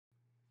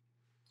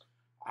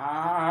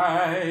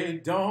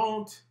I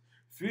don't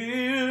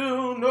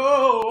feel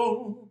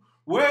no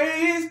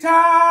ways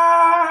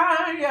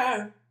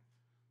tired.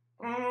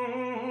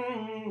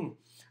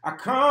 I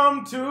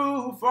come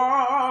too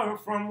far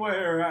from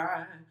where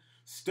I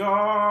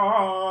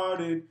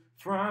started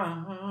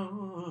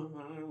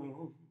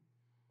from.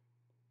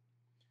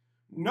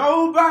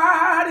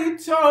 Nobody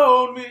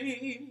told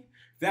me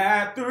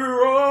that the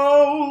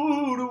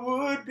road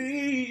would be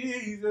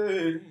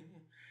easy,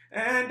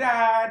 and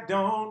I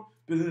don't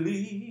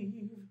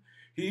believe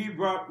he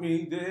brought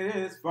me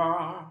this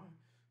far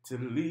to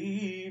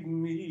leave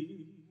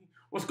me.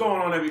 What's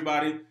going on,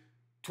 everybody?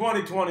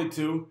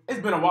 2022. It's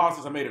been a while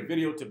since I made a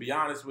video, to be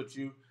honest with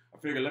you. I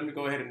figured let me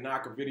go ahead and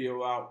knock a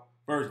video out.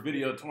 First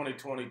video of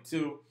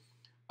 2022.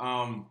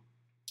 I'm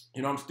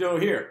still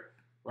here,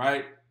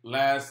 right?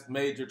 Last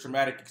major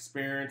traumatic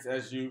experience,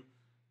 as you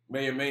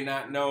may or may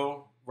not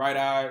know. Right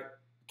eye,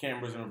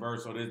 camera's in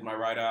reverse, so this is my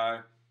right eye.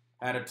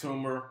 Had a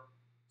tumor,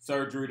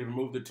 surgery to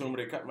remove the tumor.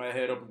 They cut my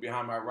head open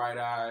behind my right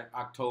eye,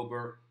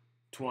 October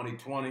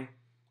 2020.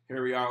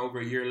 Here we are over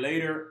a year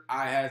later.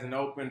 Eye hasn't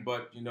opened,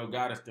 but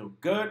God is still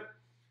good.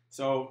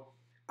 So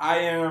I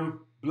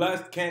am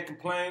blessed, can't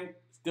complain,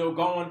 still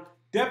going.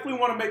 Definitely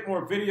want to make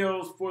more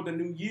videos for the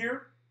new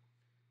year.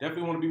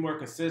 Definitely want to be more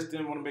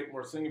consistent, want to make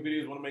more singing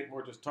videos, want to make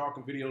more just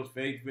talking videos,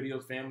 faith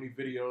videos, family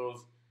videos,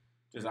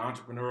 just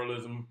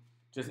entrepreneurialism,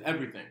 just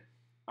everything.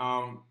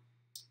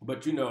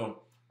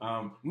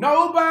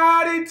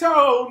 Nobody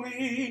told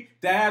me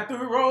that the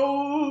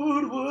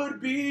road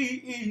would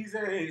be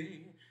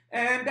easy,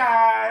 and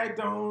I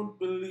don't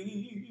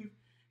believe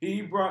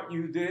he brought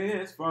you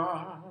this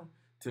far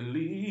to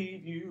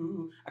leave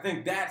you. I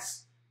think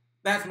that's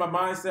my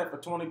mindset for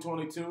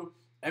 2022.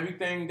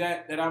 Everything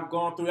that I've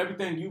gone through,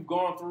 everything you've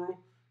gone through,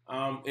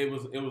 it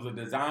was a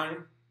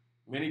design.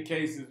 In many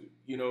cases,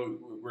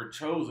 we're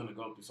chosen to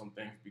go through some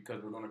things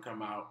because we're going to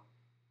come out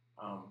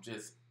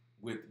just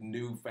with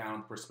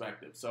newfound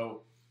perspective.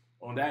 So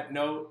on that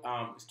note,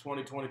 it's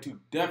 2022.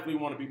 Definitely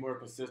want to be more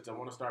consistent. I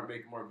want to start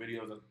making more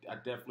videos. I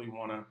definitely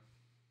want to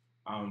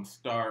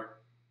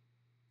start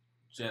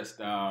just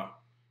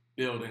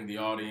building the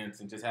audience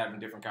and just having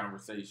different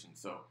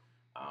conversations. So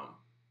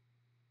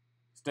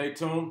stay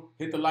tuned.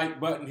 Hit the like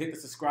button. Hit the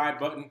subscribe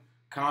button.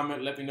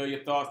 Comment. Let me know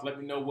your thoughts. Let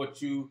me know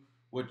what you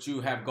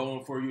have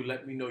going for you.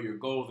 Let me know your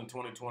goals in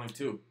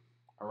 2022.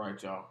 All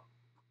right, y'all.